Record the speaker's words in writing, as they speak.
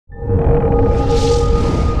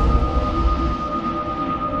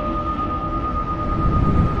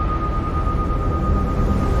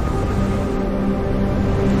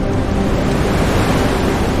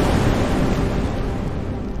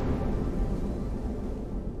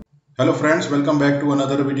Hello friends, welcome back to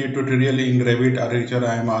another video tutorial in Revit Architecture.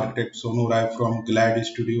 I am architect Sonu Rai from Glad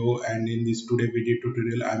Studio, and in this today video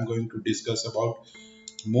tutorial I am going to discuss about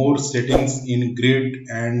more settings in grid.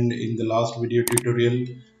 And in the last video tutorial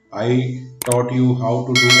I taught you how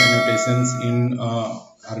to do annotations in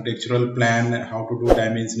architectural plan, how to do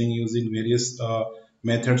dimensioning using various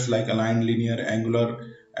methods like align, linear,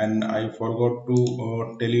 angular, and I forgot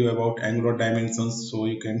to tell you about angular dimensions. So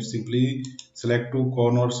you can simply select two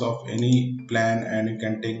corners of any plan and you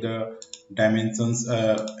can take the dimensions,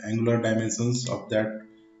 angular dimensions of that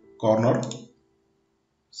corner.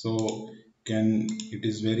 So can it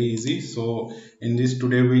is very easy. So in this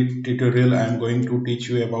tutorial I am going to teach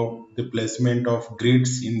you about the placement of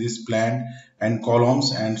grids in this plan and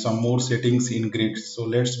columns and some more settings in grids. So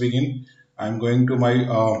let's begin. I'm going to my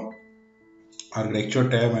architecture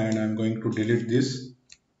tab and I'm going to delete this,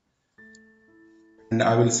 and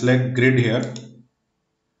I will select grid here.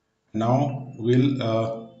 Now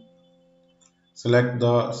we'll select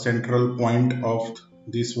the central point of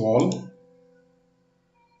this wall,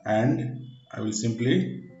 and I will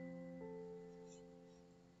simply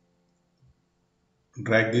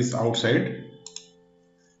drag this outside,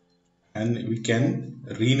 and we can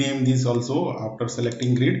rename this also. After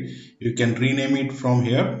selecting grid you can rename it from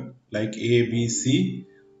here like A, B, C,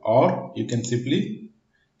 or you can simply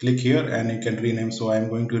click here and you can rename. So I am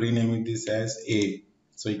going to rename it this as A.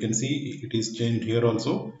 So you can see it is changed here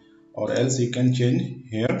also, or else you can change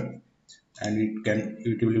here and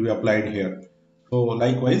it will be applied here. So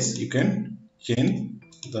likewise you can change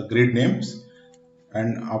the grid names,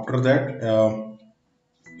 and after that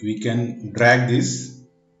we can drag this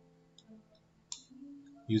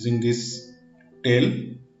using this tail,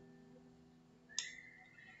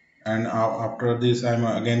 and after this I'm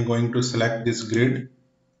again going to select this grid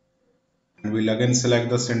and we'll again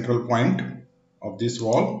select the central point of this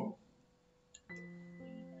wall,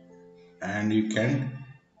 and you can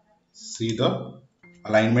see the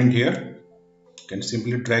alignment here. You can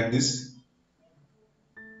simply drag this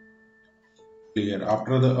here.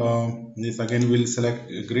 After the this again we'll select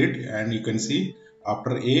grid, and you can see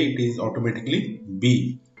after A it is automatically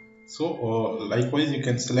B. So likewise you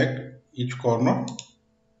can select each corner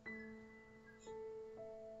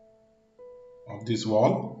of this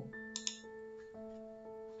wall.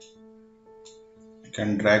 You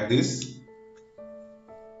can drag this.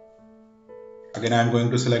 Again I am going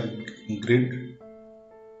to select grid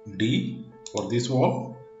D for this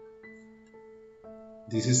wall.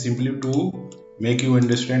 This is simply to make you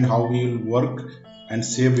understand how we will work and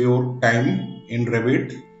save your time in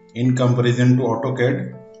Revit in comparison to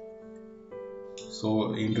AutoCAD.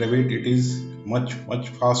 So in Revit it is much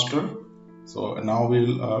faster. So now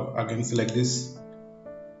we'll again select this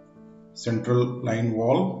central line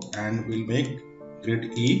wall and we'll make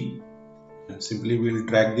grid E. Simply we'll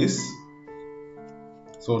drag this.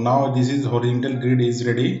 So now this is horizontal grid is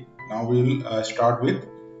ready. Now we will start with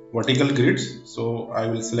vertical grids. So I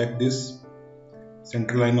will select this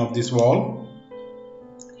center line of this wall,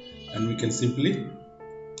 and we can simply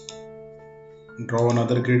draw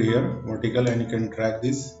another grid here vertical, and you can drag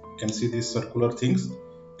this. You can see these circular things.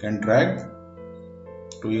 You can drag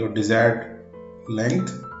to your desired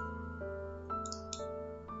length.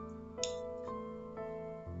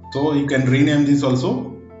 So you can rename this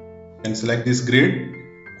also. You can select this grid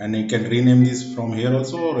and you can rename this from here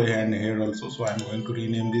also and here also. So I am going to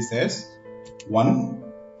rename this as 1.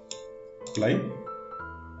 Apply,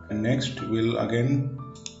 and next we'll again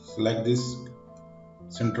select this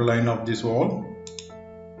central line of this wall,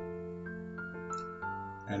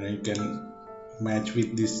 and you can match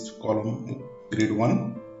with this column grid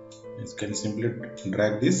 1. You can simply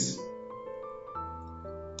drag this.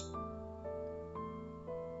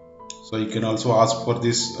 So you can also ask for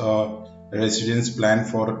this residence plan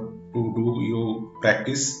for to do your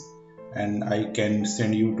practice, and I can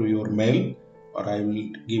send you to your mail, or I will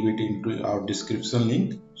give it into our description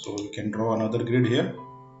link. So you can draw another grid here.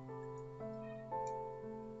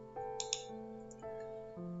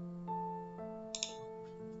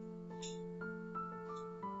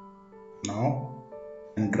 Now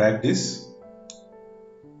and drag this.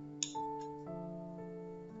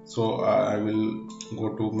 So I will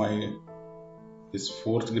go to my this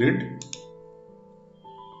fourth grid,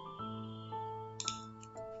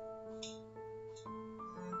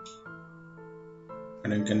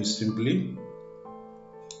 and you can simply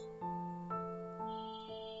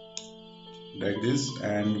drag this,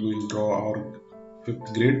 and we'll draw our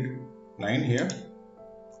fifth grid line here.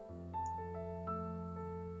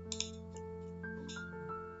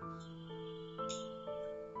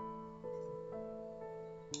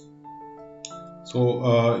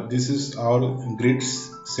 So this is our grid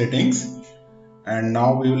settings, and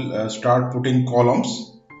now we will start putting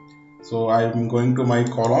columns. So I am going to my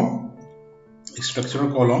column,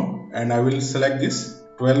 structural column, and I will select this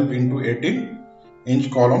 12 into 18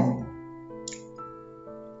 inch column,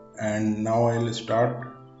 and now I will start.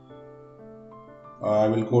 I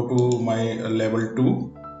will go to my level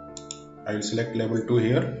 2. I will select level 2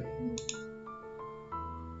 here,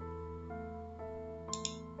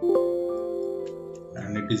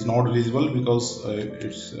 and it is not visible because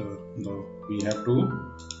we have to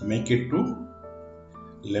make it to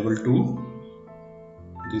level 2.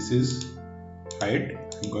 This is height.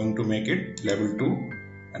 I'm going to make it level 2,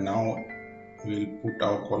 and now we'll put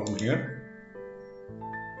our column here,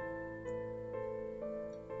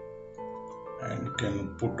 and you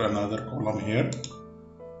can put another column here.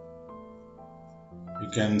 You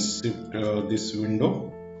can shift this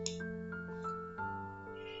window.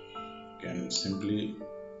 You can simply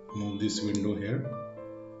move this window here,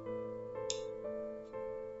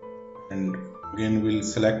 and again we'll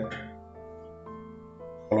select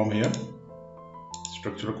column here,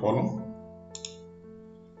 structural column,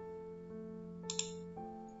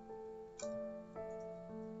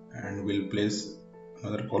 and we'll place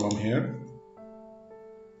another column here,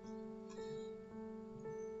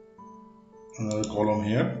 another column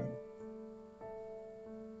here,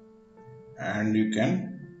 and you can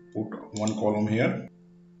put one column here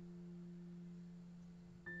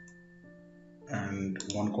and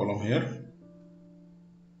one column here.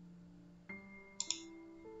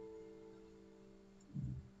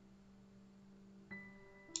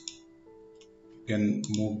 You can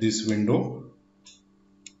move this window.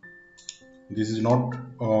 This is not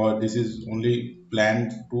this is only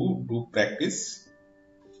planned to do practice.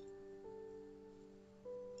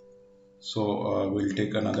 So we'll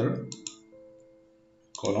take another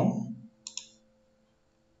column,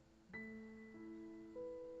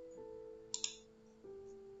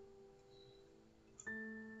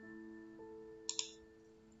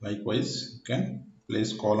 likewise you can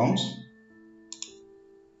place columns.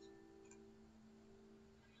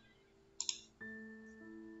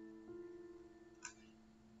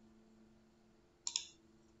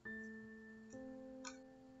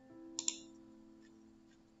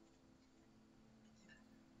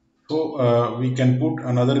 So we can put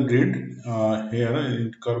another grid here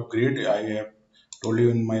in curve grid. I have told you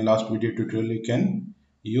in my last video tutorial, you can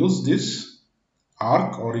use this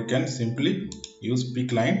arc, or you can simply use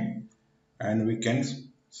pick line, and we can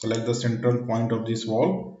select the central point of this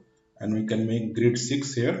wall, and we can make grid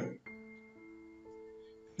 6 here.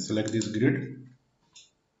 Select this grid,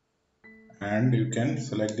 and you can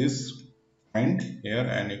select this point here,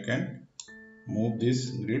 and you can move this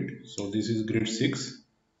grid. So this is grid 6,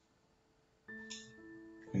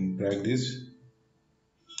 and drag this.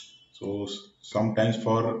 So sometimes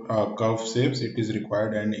for curve shapes it is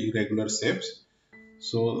required, and irregular shapes.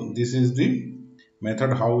 So this is the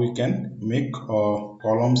method how we can make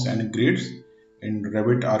columns and grids in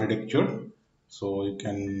Revit architecture. So you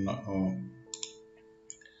can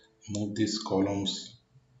move these columns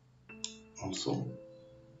also.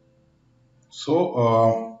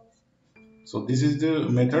 So this is the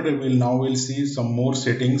method. We'll see some more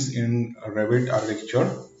settings in Revit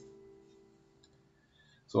architecture.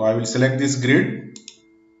 So I will select this grid,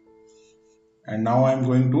 and now I'm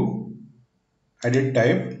going to edit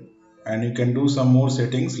type, and you can do some more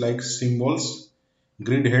settings like symbols,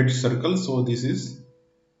 grid head circle. So this is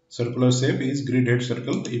circular shape is grid head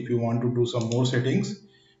circle. If you want to do some more settings,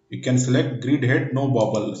 you can select grid head no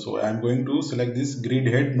bubble. So I'm going to select this grid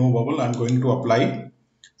head no bubble. I'm going to apply.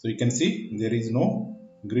 So you can see there is no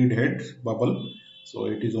grid head bubble, so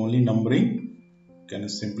it is only numbering. You can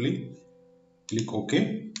simply click OK.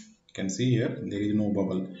 You can see here there is no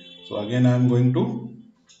bubble. So again I am going to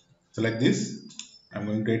select this. I'm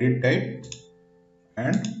going to edit type,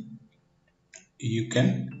 and you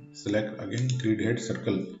can select again grid head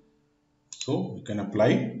circle. So you can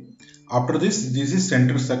apply. After this is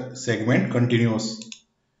center segment continuous.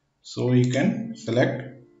 So you can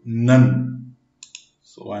select none.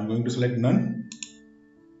 So I'm going to select none.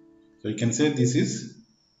 So you can say this is,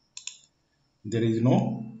 there is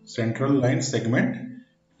no central line segment,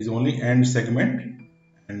 it is only end segment,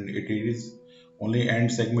 and it is only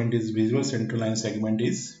end segment is visible, central line segment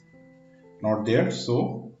is not there.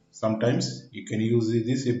 So sometimes you can use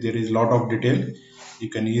this if there is lot of detail. You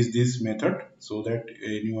can use this method so that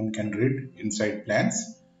anyone can read inside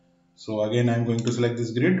plans. So again I'm going to select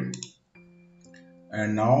this grid,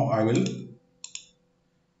 and now I will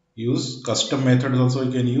use custom methods also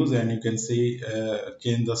you can use, and you can see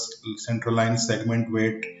change the central line segment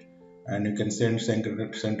weight and you can send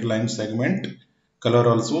center line segment color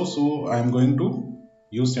also. So I am going to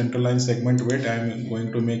use center line segment weight. I am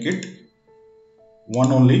going to make it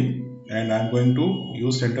one only, and I'm going to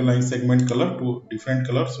use center line segment color to different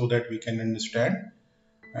color so that we can understand,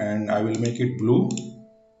 and I will make it blue.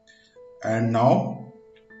 And now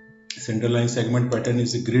center line segment pattern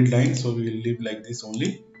is a grid line, so we will leave like this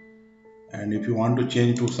only. And if you want to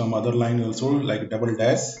change to some other line also like double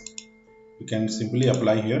dash, you can simply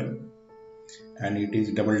apply here, and it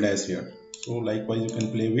is double dash here. So likewise you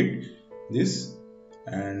can play with this.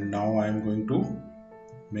 And now I am going to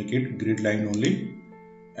make it grid line only,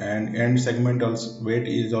 and end segment also weight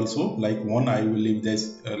is also like one. I will leave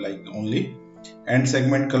this like only. End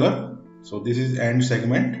segment color, so this is end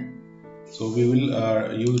segment, so we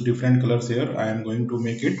will use different colors here. I am going to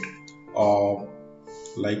make it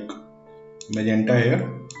like magenta here,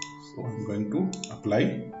 so I'm going to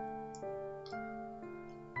apply.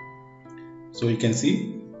 So you can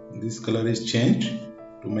see this color is changed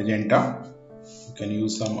to magenta. You can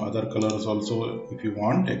use some other colors also if you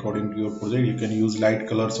want. According to your project, you can use light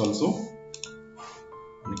colors also,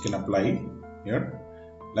 and you can apply here.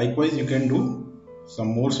 Likewise you can do some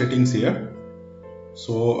more settings here.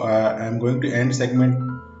 So I am going to end segment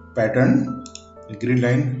pattern grid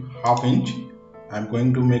line half inch. I am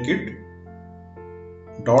going to make it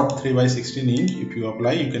dot 3 by 16 inch. If you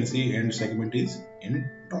apply, you can see end segment is in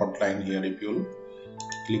dot line here. If you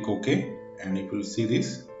click OK, and if you see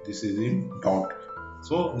this is in dot.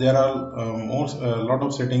 So there are a lot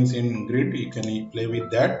of settings in grid. You can play with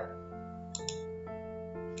that,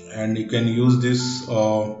 and you can use this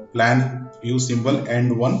plan view symbol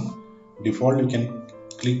and one default. You can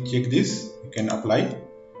check this, you can apply,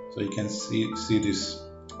 so you can see this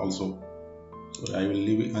also. So I will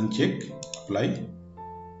leave it unchecked, apply.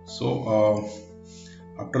 So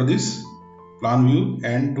after this plan view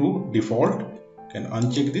and to default, you can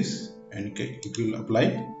uncheck this, and it will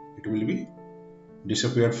apply. It will be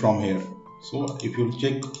disappeared from here. So if you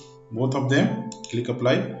check both of them, click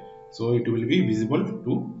apply, so it will be visible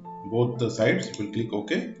to both the sides. You will click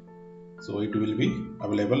OK, so it will be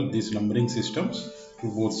available these numbering systems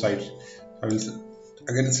to both sides. I will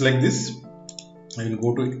again select this. I will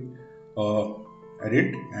go to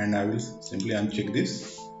edit, and I will simply uncheck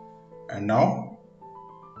this, and now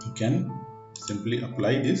you can simply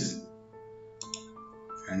apply this,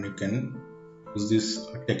 and you can use these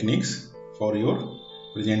techniques for your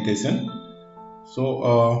presentation.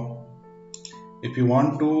 So if you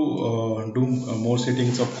want to do more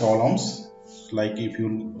settings of columns, like if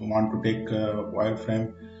you want to take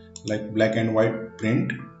wireframe like black and white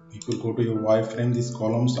print, if you go to your wireframe, these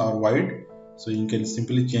columns are white, so you can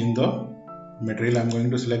simply change the material. I'm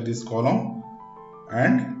going to select this column,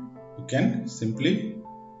 and you can simply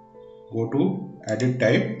go to edit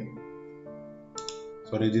type,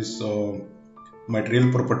 this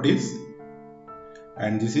material properties,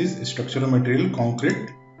 and this is structural material concrete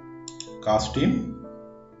casting.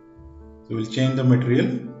 So we'll change the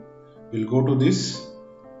material. We'll go to this,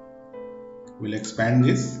 we'll expand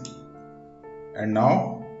this, and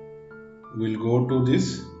now we'll go to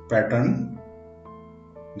this pattern.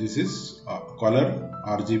 This is color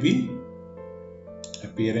RGB.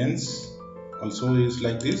 Appearance also is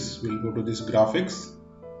like this. We'll go to this graphics,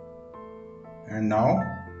 and now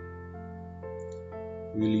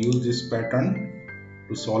we'll use this pattern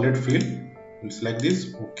to solid fill. We'll select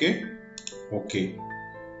this, OK,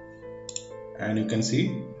 and you can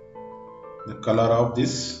see the color of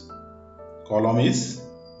this column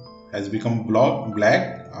has become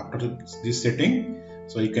black after this setting.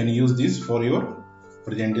 So you can use this for your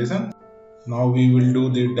presentation. Now we will do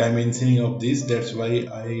the dimensioning of this. That's why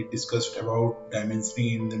I discussed about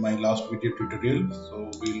dimensioning in my last video tutorial. So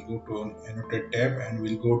we'll go to annotate tab, and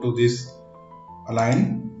we'll go to this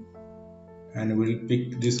align, and we'll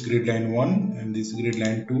pick this grid line 1 and this grid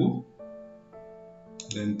line 2,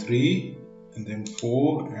 then 3, and then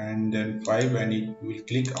 4, and then 5, and it will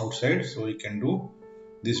click outside. So you can do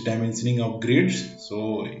this dimensioning of grids,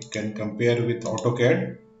 so you can compare with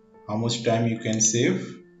AutoCAD how much time you can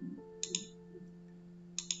save.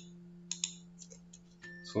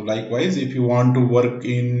 So likewise, if you want to work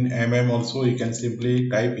in mm also, you can simply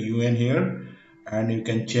type UN here, and you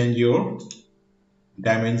can change your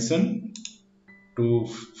dimension to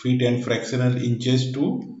feet and fractional inches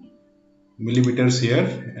to millimeters here,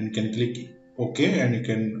 and you can click OK, and you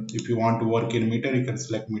can, if you want to work in meter, you can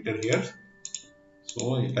select meter here. So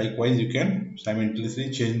likewise you can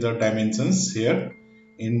simultaneously change the dimensions here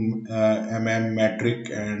in mm, metric,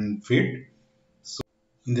 and feet. So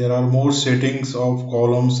there are more settings of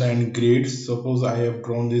columns and grids. Suppose I have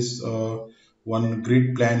drawn this one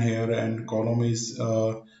grid plan here, and column is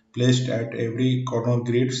placed at every corner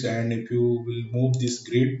grids. And if you will move this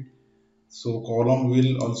grid, so column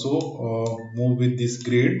will also move with this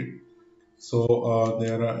grid. So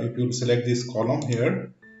there are, if you select this column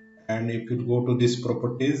here, and if you go to this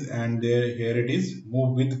properties, and there here it is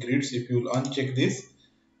move with grids, if you will uncheck this,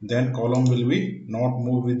 then column will be not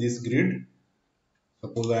move with this grid.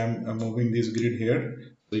 Suppose I am moving this grid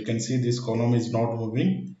here, so you can see this column is not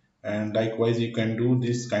moving. And likewise you can do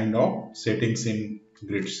this kind of settings in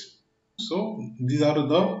grids. So these are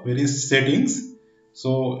the various settings,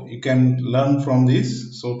 so you can learn from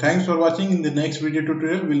this. So thanks for watching. In the next video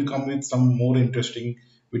tutorial we'll come with some more interesting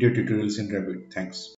video tutorials in Revit. Thanks.